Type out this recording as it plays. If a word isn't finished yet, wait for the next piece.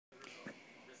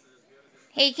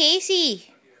Hey,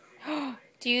 Casey.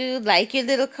 Do you like your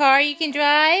little car you can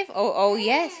drive? Oh,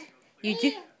 yes. You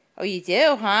do? Oh, you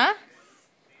do, huh?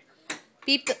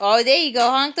 Beep the, oh, there you go.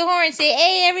 Honk the horn. Say,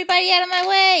 hey, everybody out of my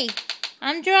way.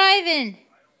 I'm driving.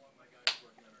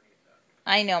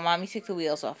 I know, Mommy took the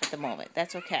wheels off at the moment.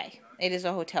 That's okay. It is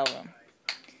a hotel room.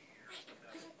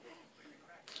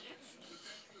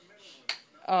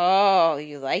 Oh,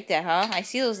 you like that, huh? I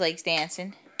see those legs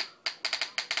dancing.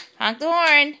 Honk the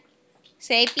horn.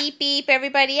 Say beep beep,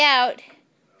 everybody out.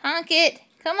 Honk it.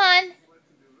 Come on.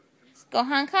 Let's go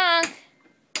honk honk.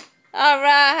 All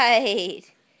right.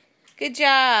 Good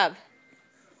job.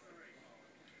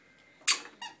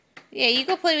 Yeah, you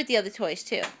go play with the other toys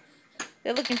too.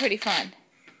 They're looking pretty fun.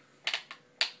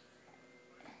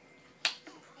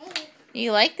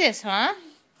 You like this, huh?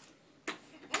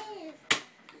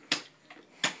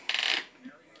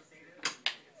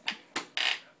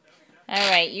 All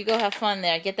right, you go have fun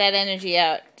there. Get that energy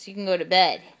out so you can go to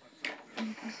bed.